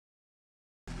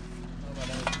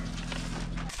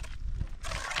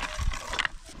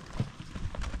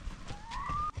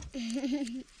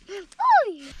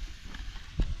Oy.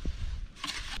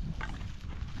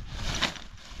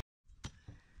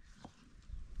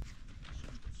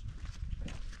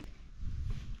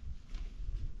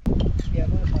 Ya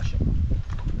bu paşa.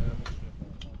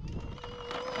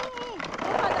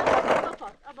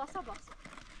 Basa bas.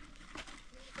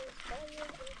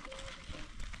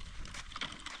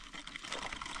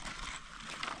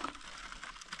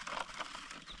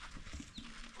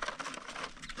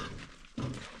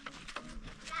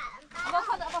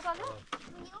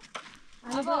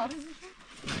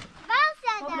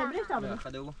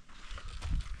 خدوه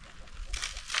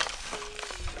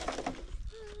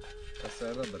بس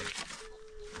ربنا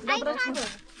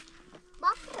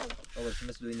اول شيء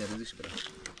مسلوين رزقش برا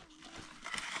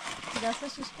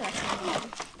دستش کرد.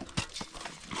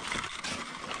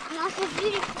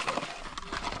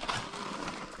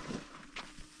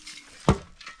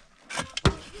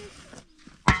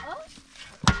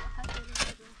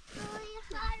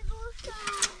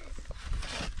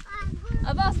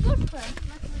 Abbas dur sen.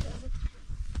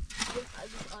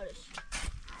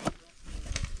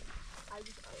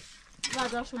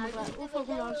 بعد شو مرة وفوق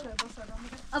العرش بس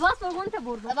Abbas فوق أنت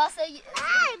برضو. Abbas أي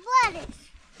بارش.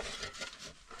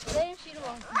 زين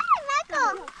شيلوا.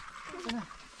 ناكو.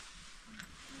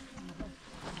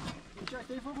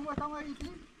 Telefonu mu tamam gitti?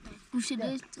 Bu şey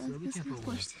de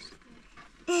koştur.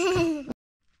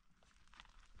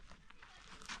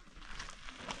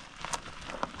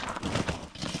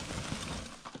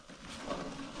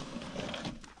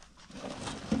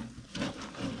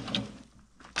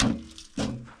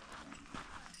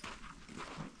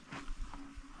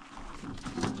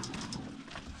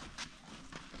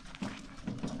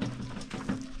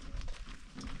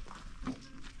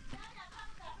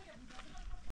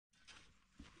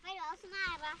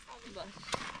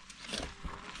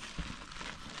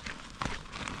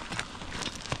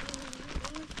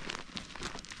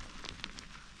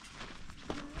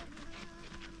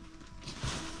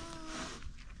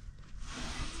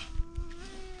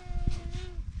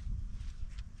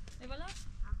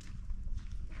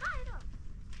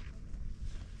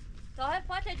 طاهر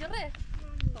فاتح جره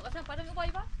فقط فاتح مو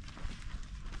بايبا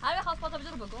هاي خلاص فاتح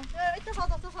بجربه قوم انت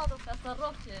تصادف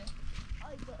تصرفت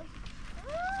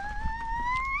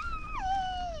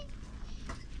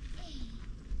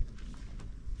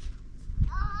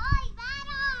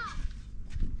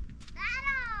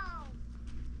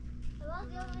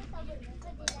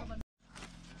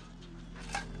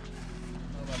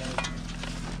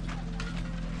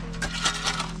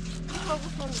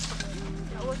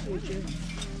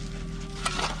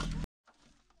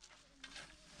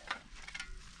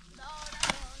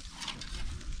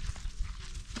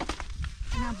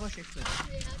Ne boş ekmek.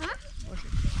 Ha? Boş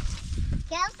ekmek.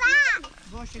 Gelsa.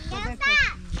 Boş ekmek. Gelsa.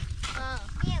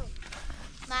 Gel.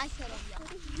 Maşallah ya.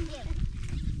 Gel.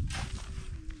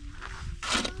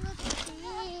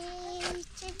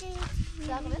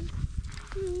 Zahmet.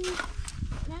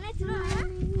 Mehmet şuna ya.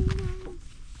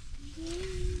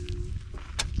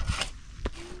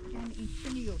 Yani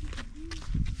içini yok.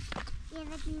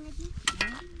 Evet dinledim.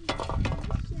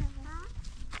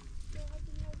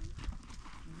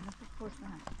 Nasıl koşma?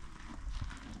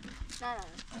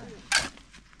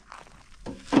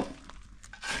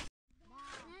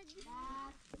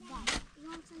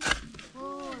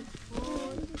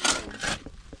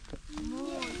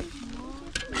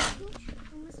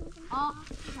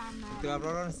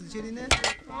 Kira nasıl çelin?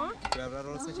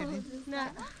 Kira nasıl çelin?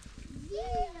 Ne?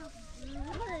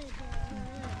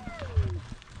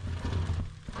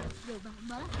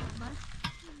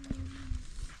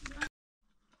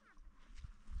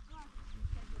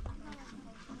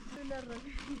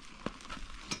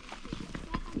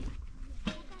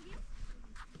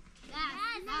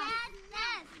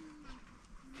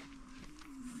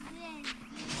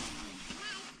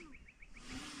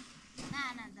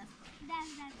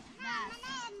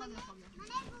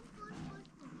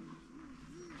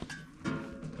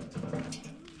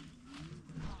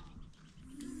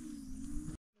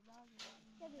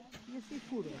 E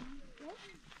sicuro?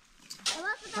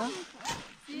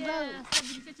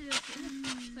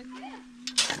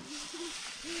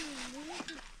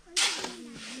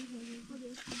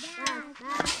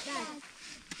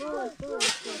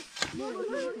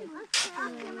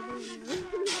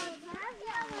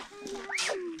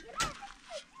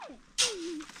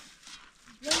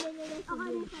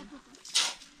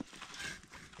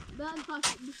 Ben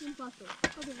paso, bütün paso.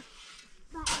 Hadi.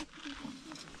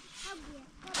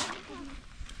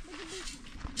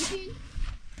 Bütün.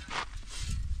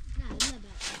 Ne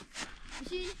be?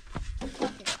 Bütün.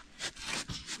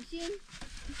 Bütün.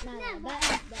 Ne be?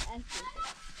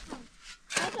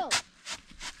 Paso.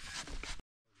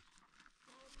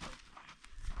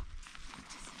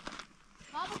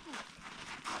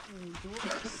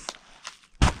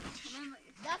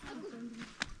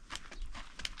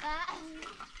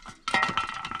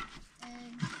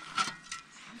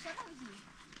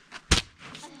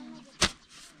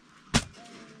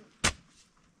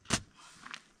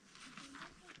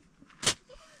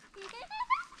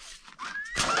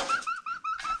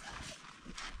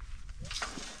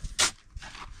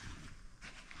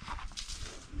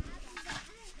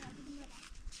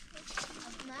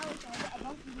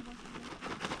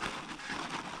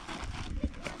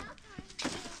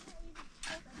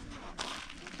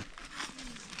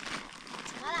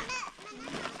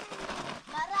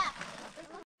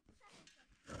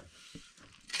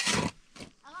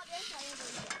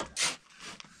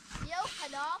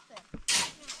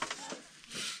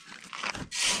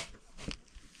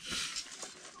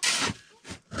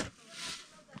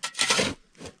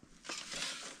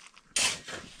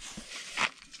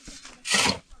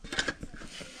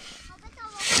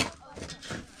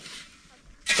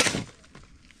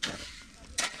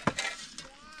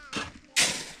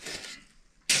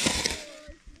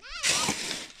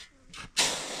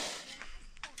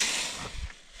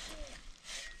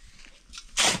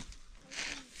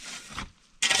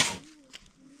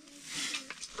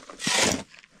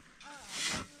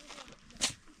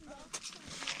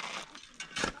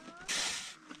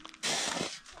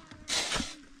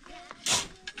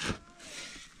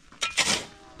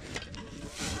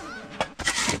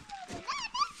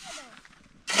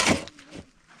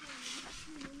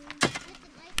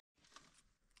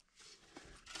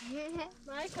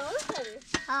 Nej, kör du?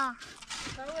 Ja.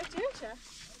 Har du varit ute?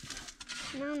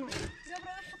 Mamma. Jag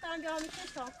brukar få ta en gång till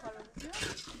Stockholm.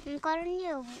 Nggak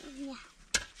nyoba. Ya.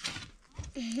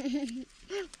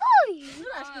 Oi.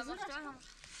 Sudah.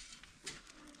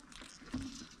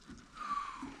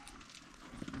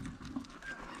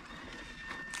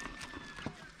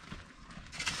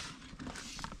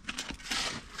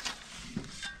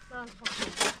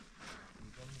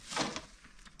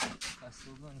 خسته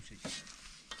بودن اون شکل.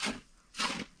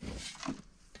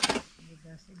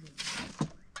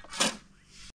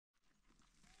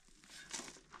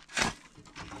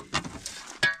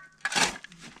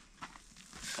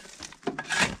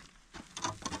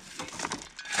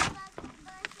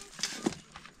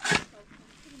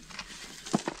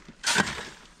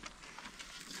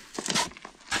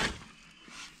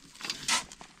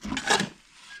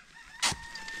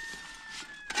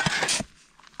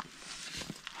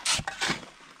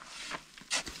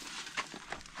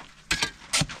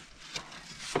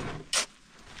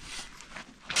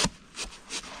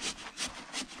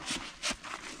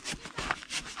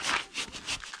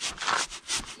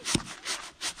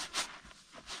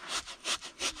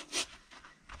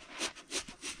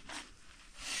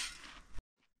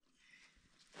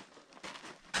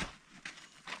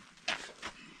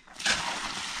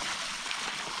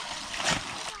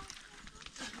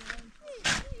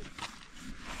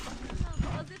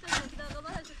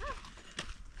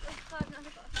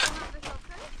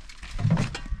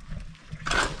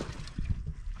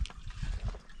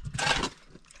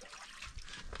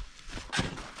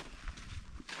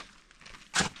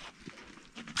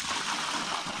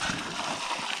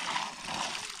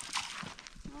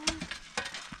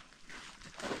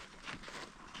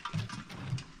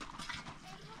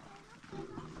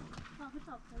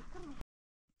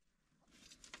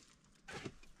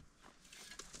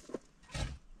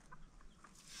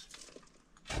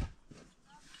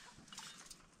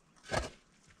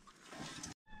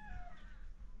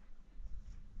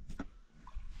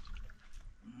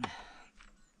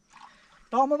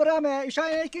 تام برام ایشان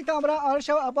یکی تام برام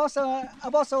آرشو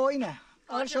عباس و اینه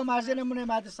آرشو مرزی نمونه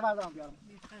مدرسه بردارم بیارم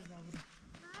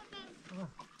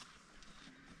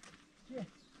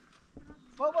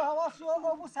بابا حواس و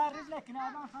بابا سرریز نکنه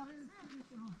آدم سرریز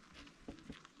نکنه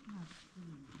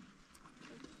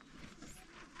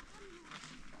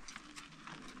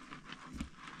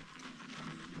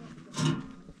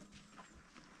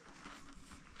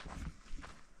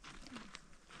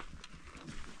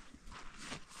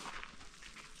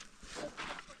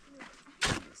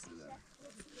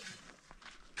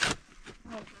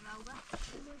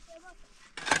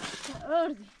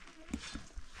Ördü.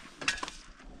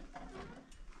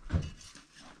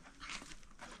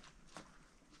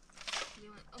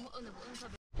 Ama ona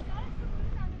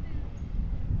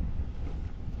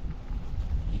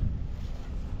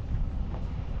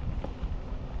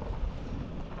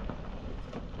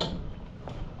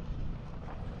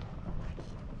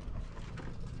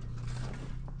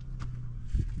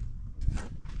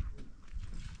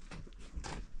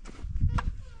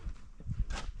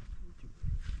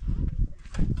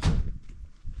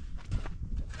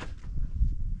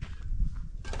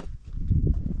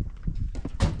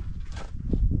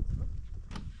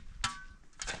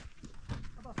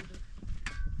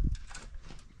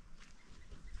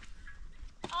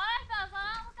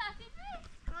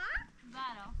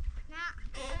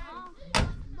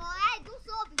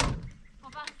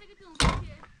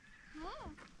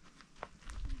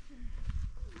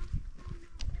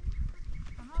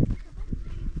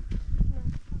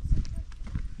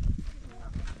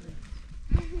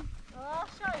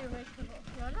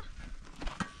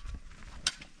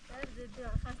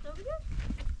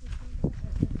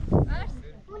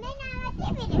اونه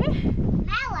نمتی بره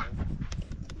موا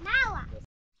موا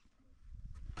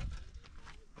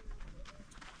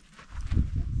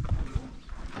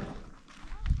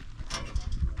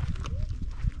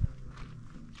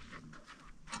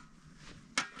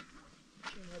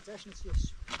ازش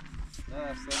نیست. نه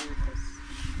اصلا هست.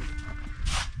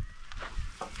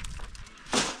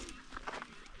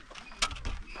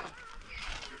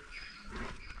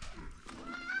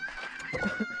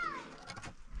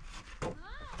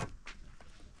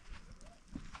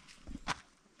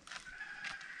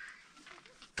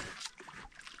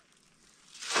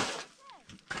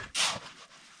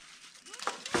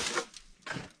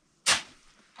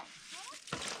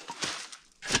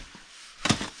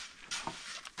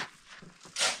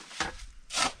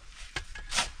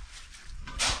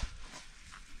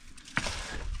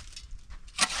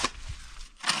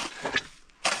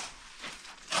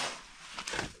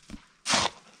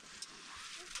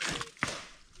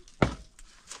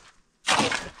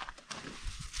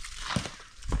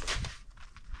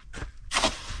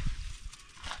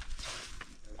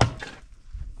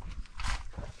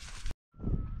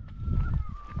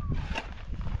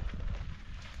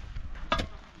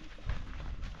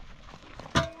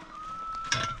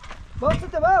 What's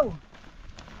it about?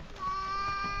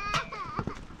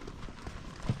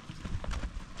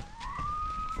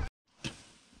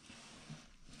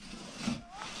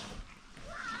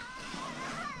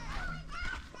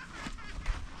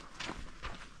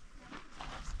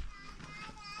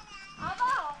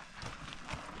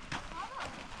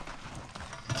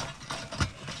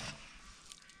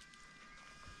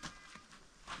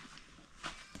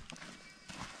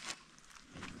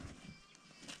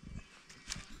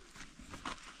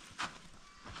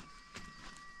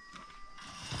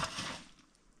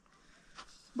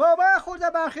 بابا خورده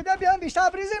برخیده بیان بیشتر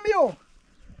بریزیم بیو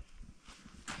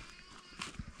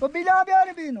و بیلا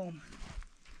بیاره بینم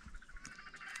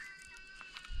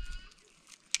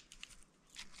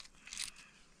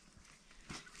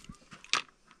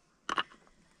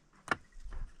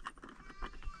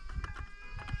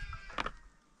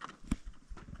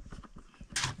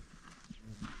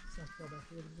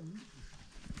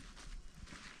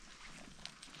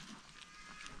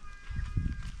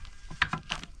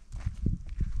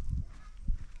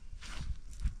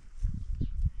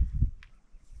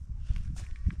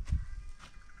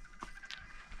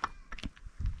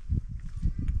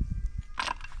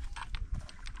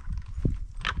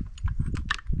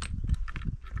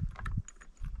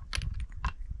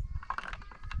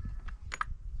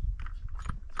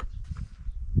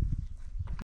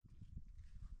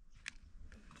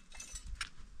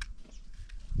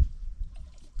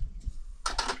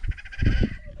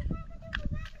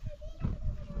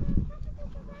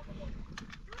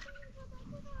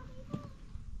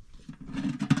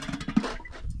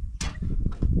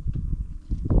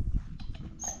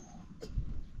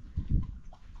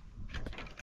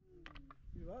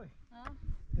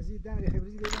از این دم ریخه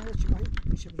بریزی بیرون چی ماهی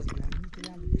میشه بریزی بیرون میتونی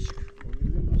هم بشه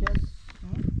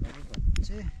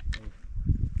چه؟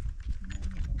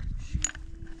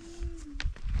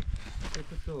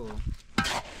 تو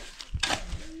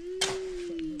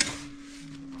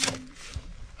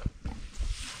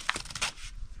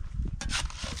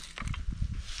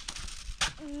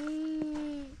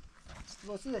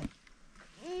واسه ده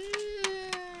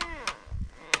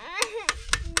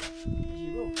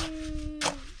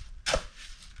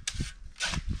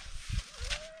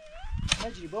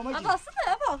مجيبه مجيبه Abbas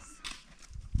ne Abbas?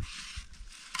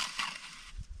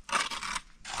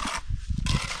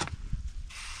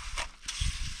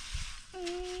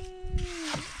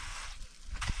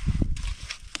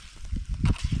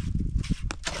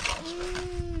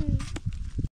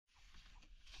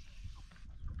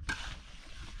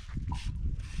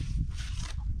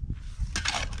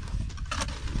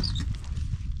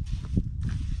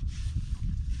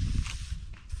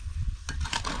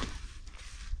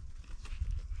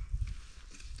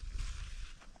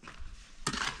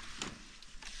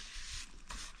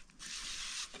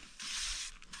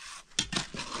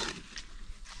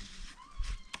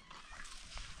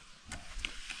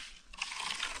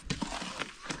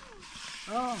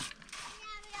 اه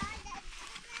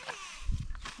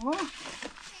اه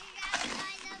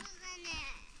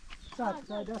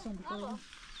ساعد دستم بکنم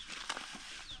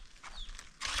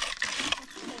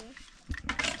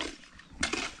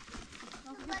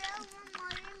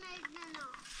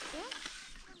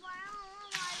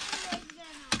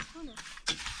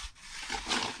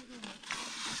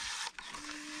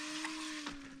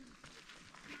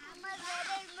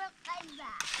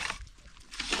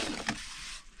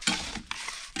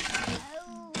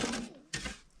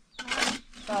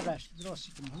قبرش درست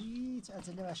کنم هیچ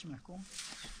عجله باش مکن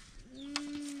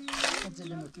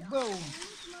عجله مکن بو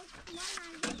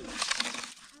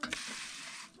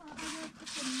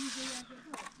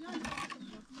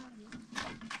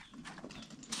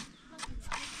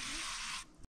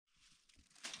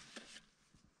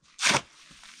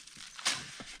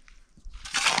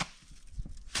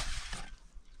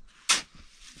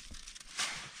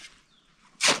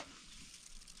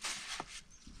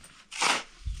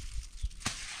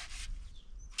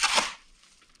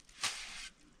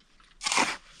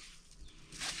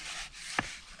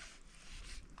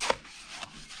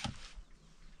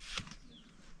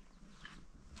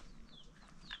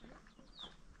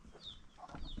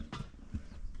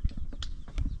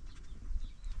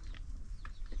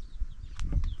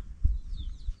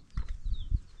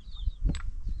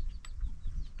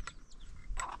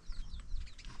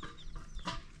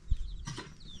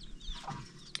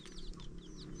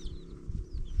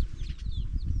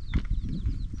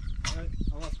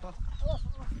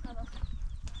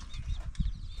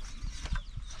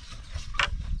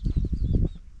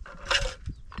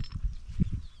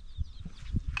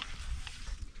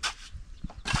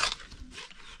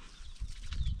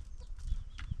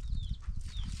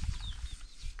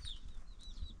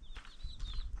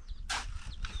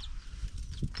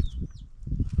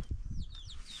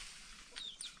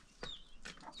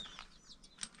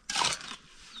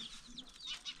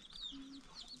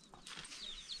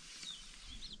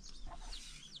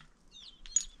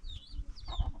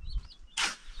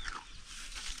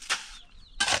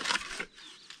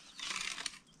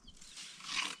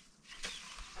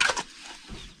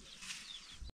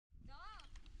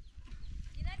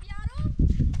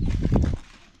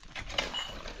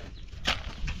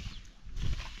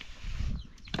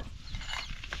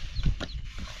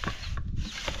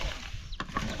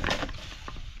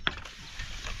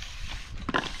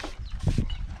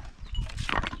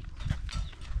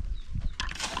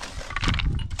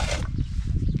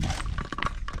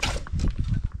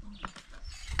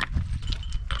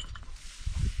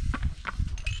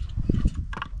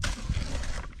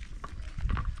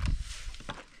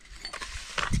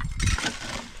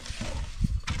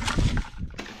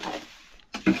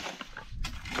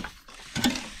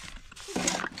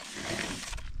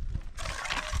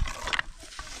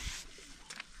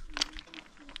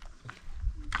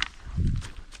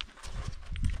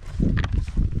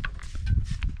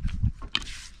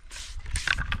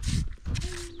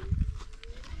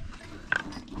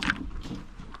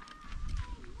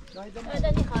هذا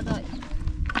اللي خضاي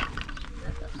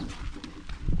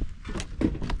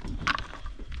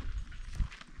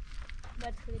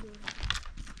بعد خلينا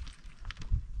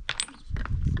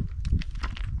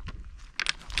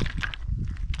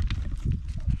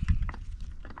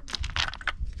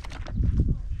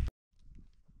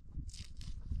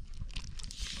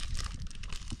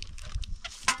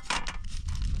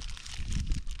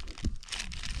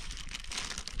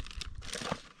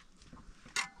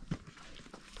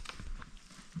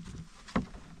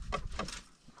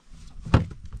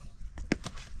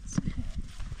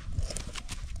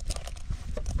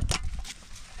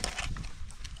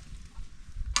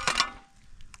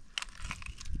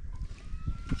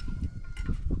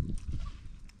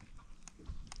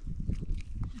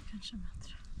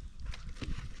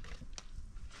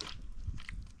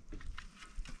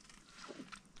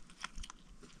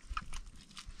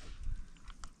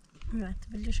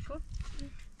Evet, biliş ko.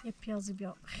 Ya piyazı bir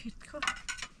xit ko.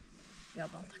 Ya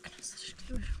balda klasır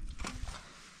kılıyor.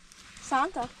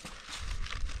 Santa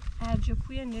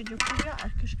Ercepuya ne cepuya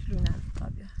arkış kılıyor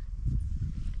tabii.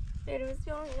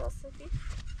 televizyon yazısı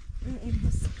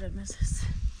İlhas sıkılmaz.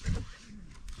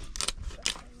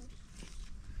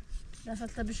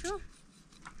 Lafet tabii şu.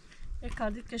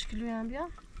 Kardik keşkiliyor bir.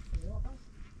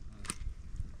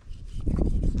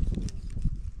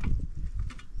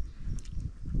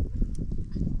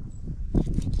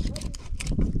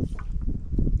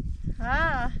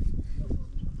 Ha.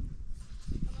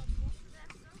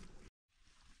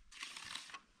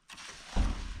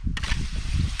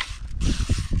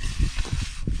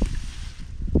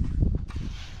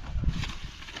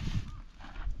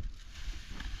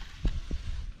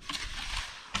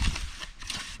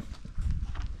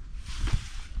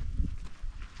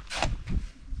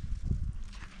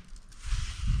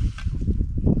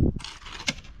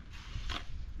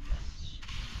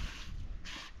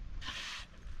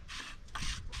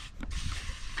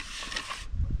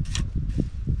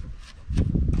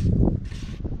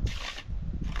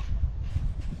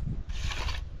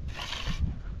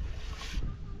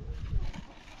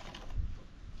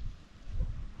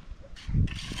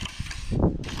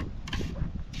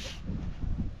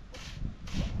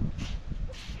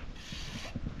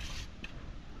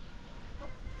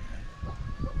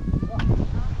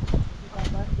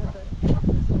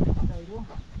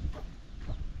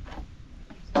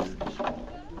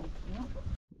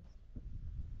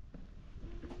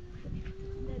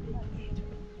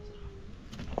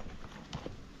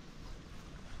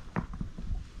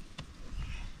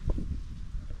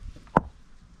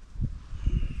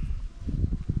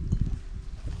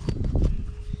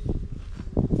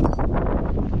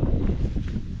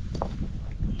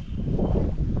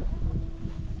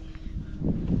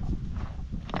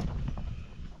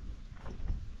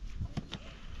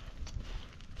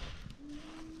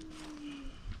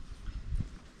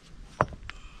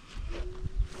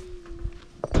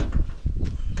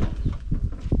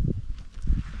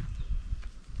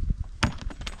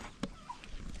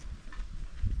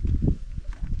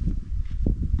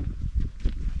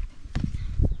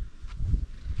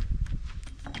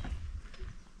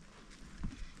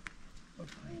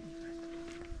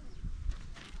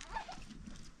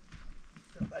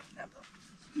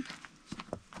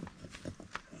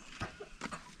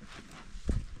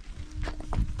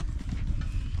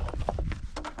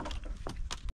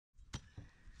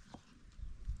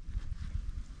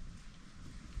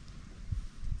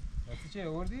 چه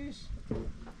اردیش؟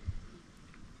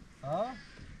 ها؟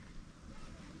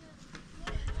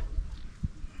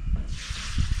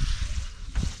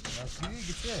 راستی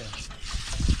گیته؟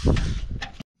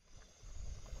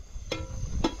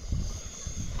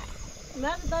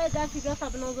 من باید دستی بیا تا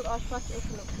بنازد آشپاش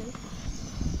اکنم.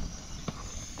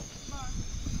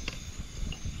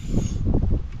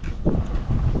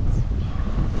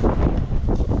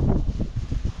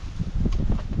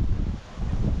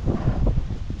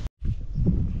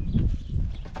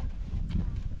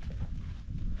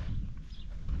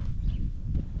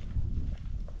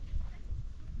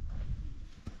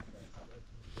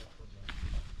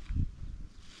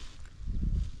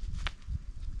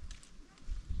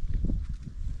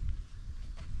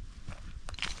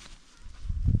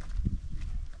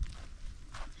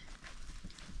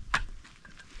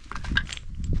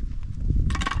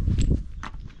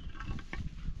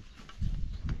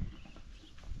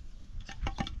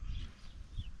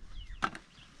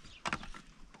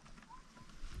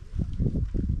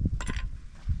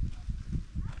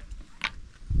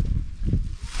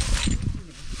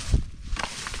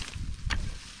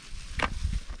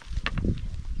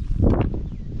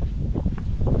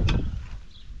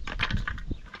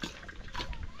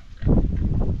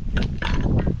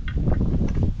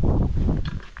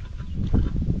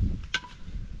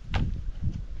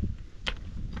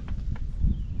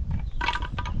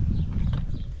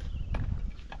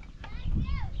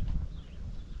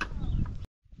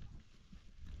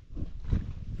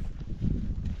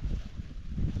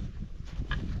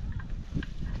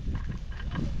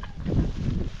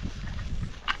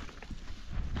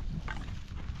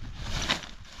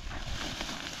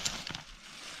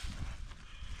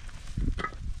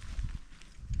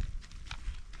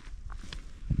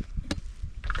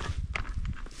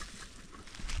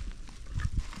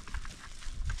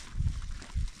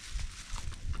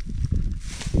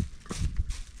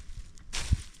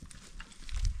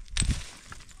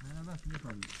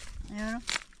 Ja.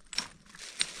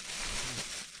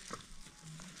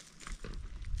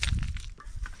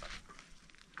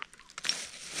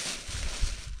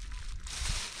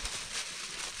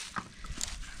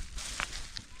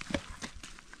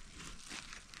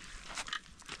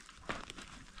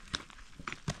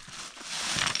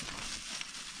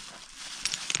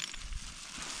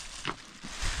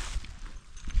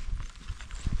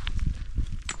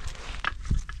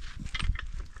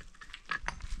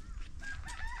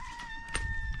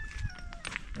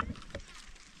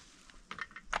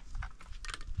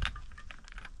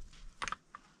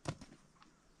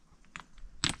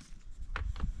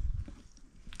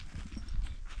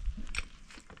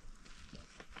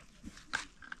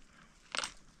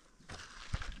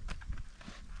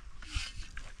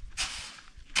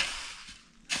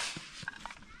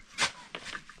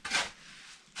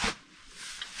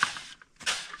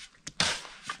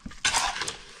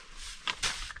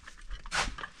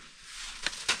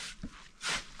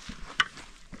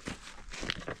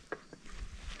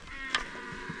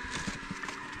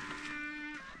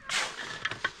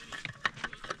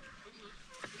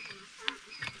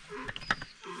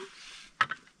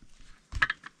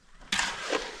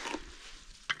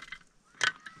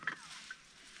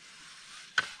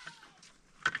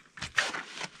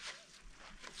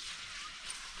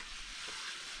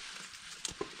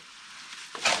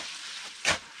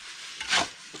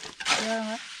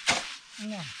 Ja,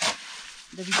 ja.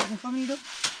 Dat is een familie.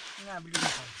 Ja, bedoel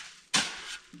ik.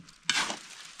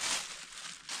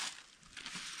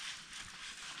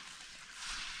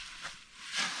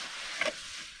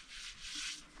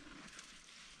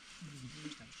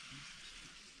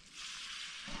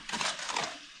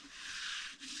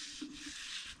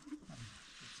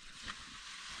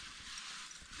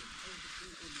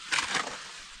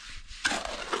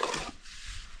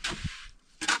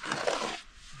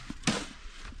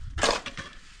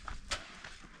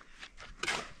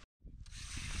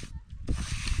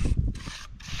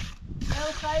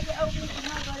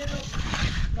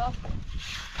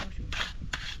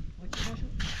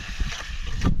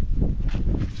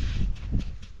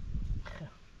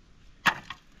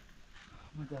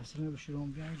 درسیمه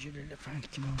بشورم بیان جلوی لفنگ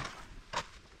کنم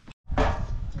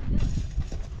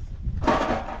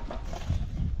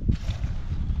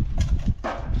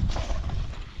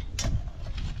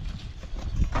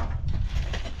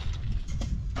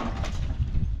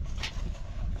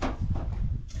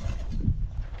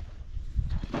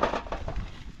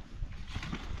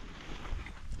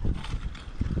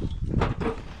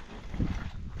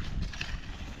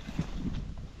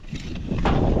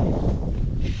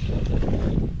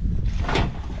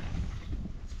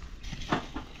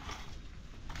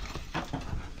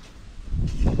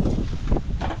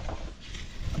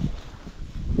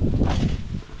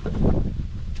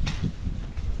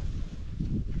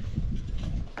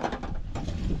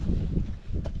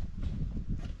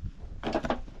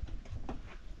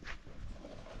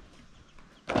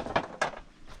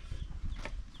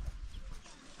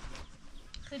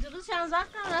خیلی روز چند زن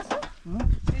کنم رسول؟ ها؟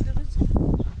 خیلی روز چند؟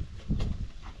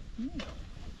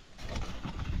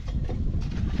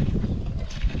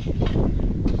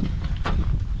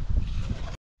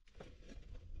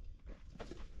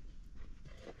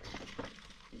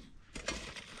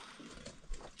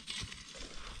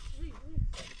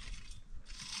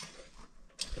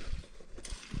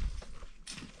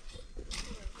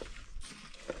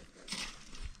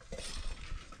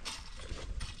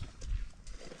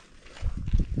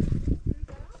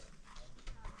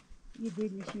 یه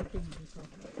دلشی که میگه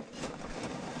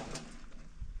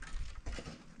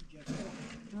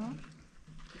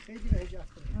خیلی به هجاب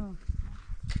کنه.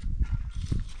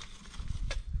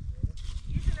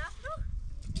 یه نفر رو؟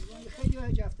 خیلی به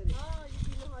هجاب کنه.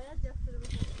 یکی نهایت جفتره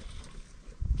بکنه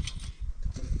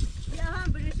یه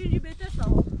هم برشینی بهتر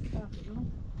ساو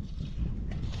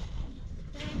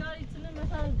انگار ایتونه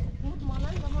مثلا بود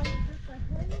مانند و ما یه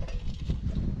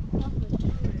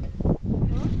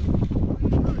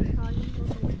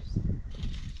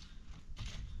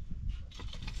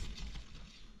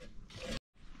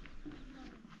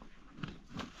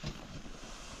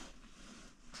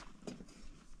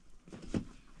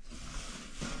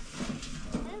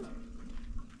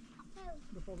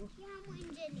Siamo in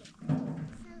gelì.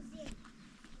 Così.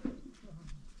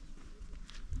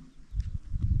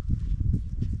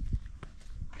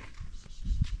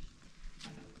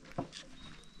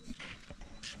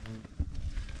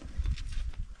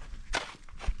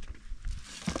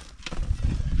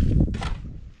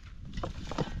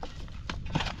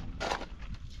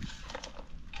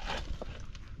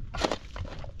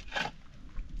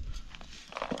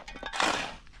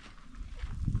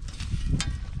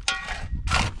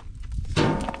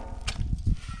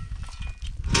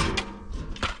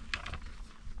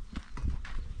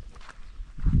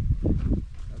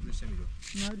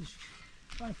 نادیش.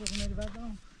 پای فوق میری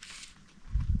بعدم.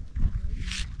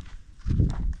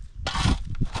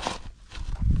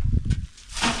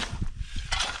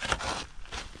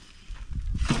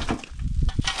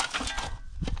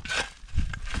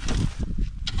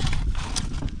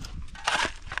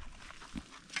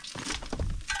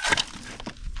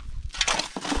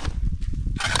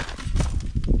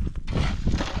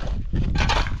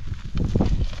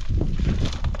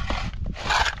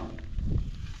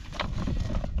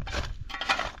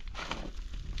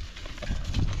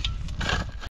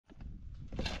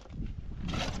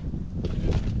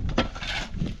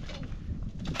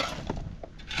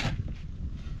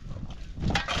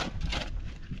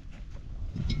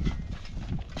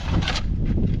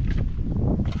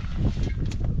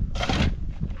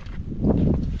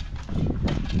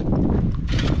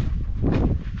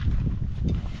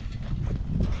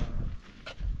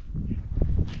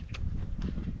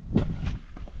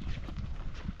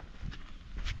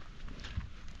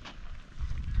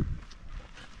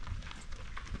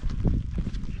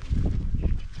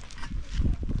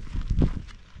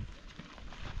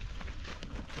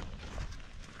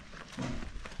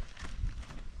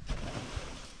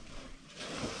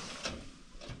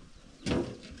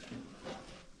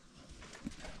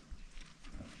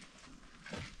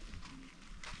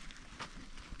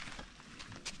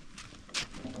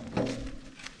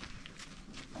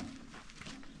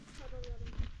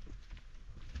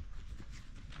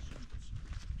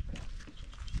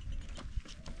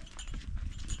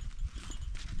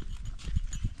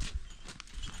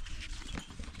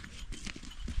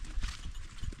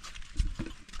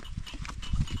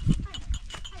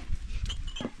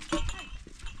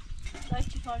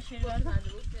 Parçayı verdim.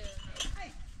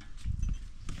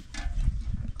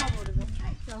 Kavuruyorum.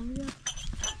 Yanmıyor.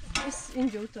 Biz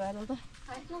ince otu herhalde.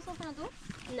 Hayatın olsa sana dur.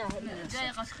 Ne?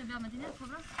 جای قشقی بیا مدینه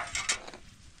کبرا.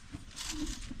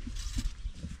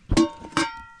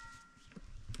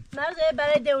 Nerede?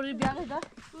 Ben de oraya bir yere de.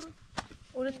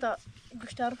 Orada da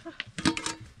güç tarafı.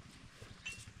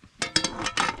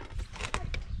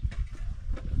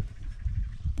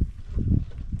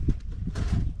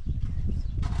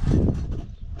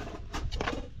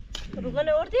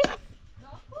 Ruganı orada?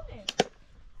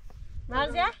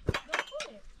 Nerede?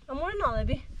 Ama onu ne alayım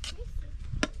bir?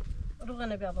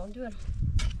 Ruganı bir alalım diyorum.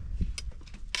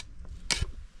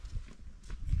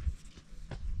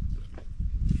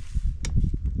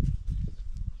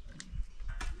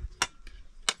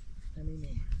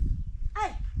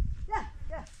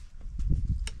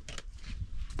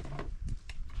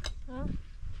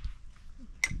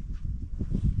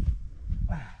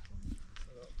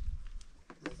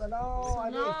 سلام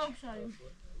علیکم. Şahin.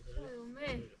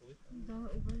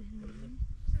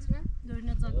 Şahin.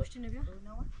 Dörüne zaguştu ne bir?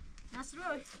 Nasıl o?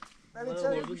 ببین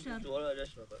چه Kuşlar.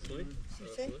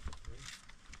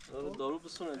 دارو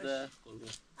بسونه ده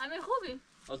امیر خوبی؟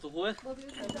 تو خوبه؟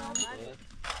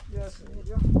 بیا سینی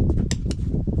بیا.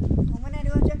 مامان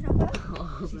نوجه نخور.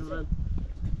 من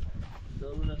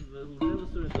دارو نه به حوزه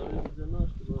بسونه دارو حوزه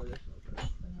ناشت باید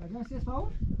اجازه سیس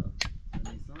پاور.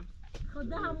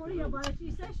 خدا همونی یا برای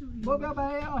چی سشون بیا بیا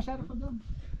برای آشار خودم.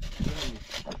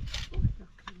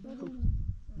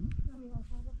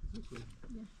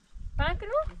 5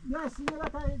 کیلو؟ نه سینی را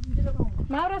تا اینجا بگم.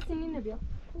 نه راستی نبیا.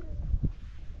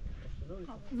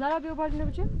 زارا بیا بالا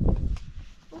نبچه.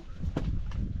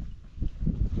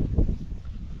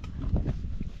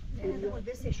 نه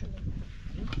دستشون.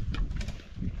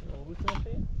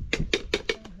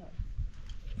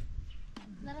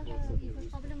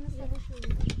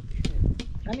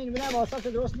 همین بنا واسط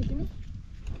درست میکنی؟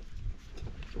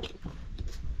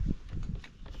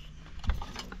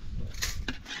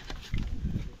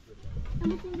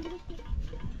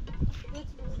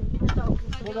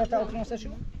 بابا تا اون شو.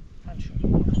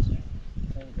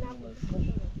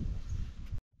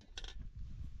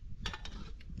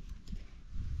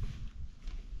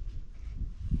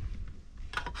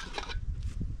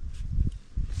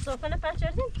 صوفنا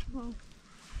پنچردین؟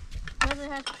 نه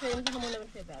هر چیزی همون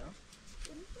نمیشه برام.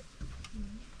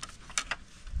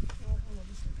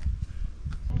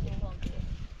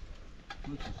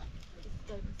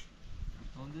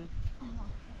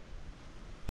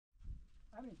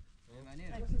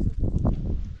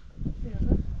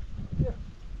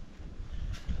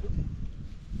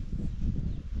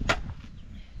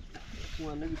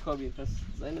 نه بیکار بیم پس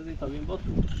زنی نزدی تا بیم با تو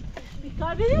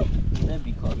بیکار بیدی؟ نه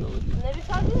بیکار بیدی نه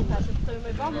بیکار بیدی پس توی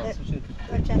میبام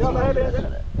یا برای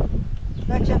برده.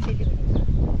 بچه فیدی بگیم.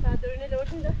 دورینه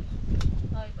لوتین ده؟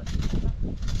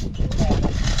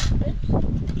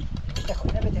 دخو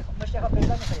نه بدخو مش دخو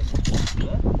پیدا می‌کنید.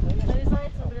 داری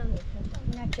زایت برند.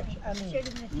 نه چه امین.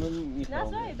 من میفهمم نه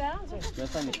زای برام زای.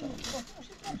 مثلا میفهمم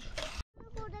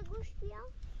خورده گوشت بیام.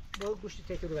 با گوشت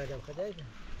تک رو بردم خدای.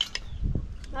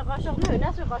 نه قاشق نه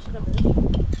نه سوی قاشق بده.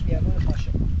 بیا برو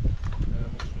قاشق.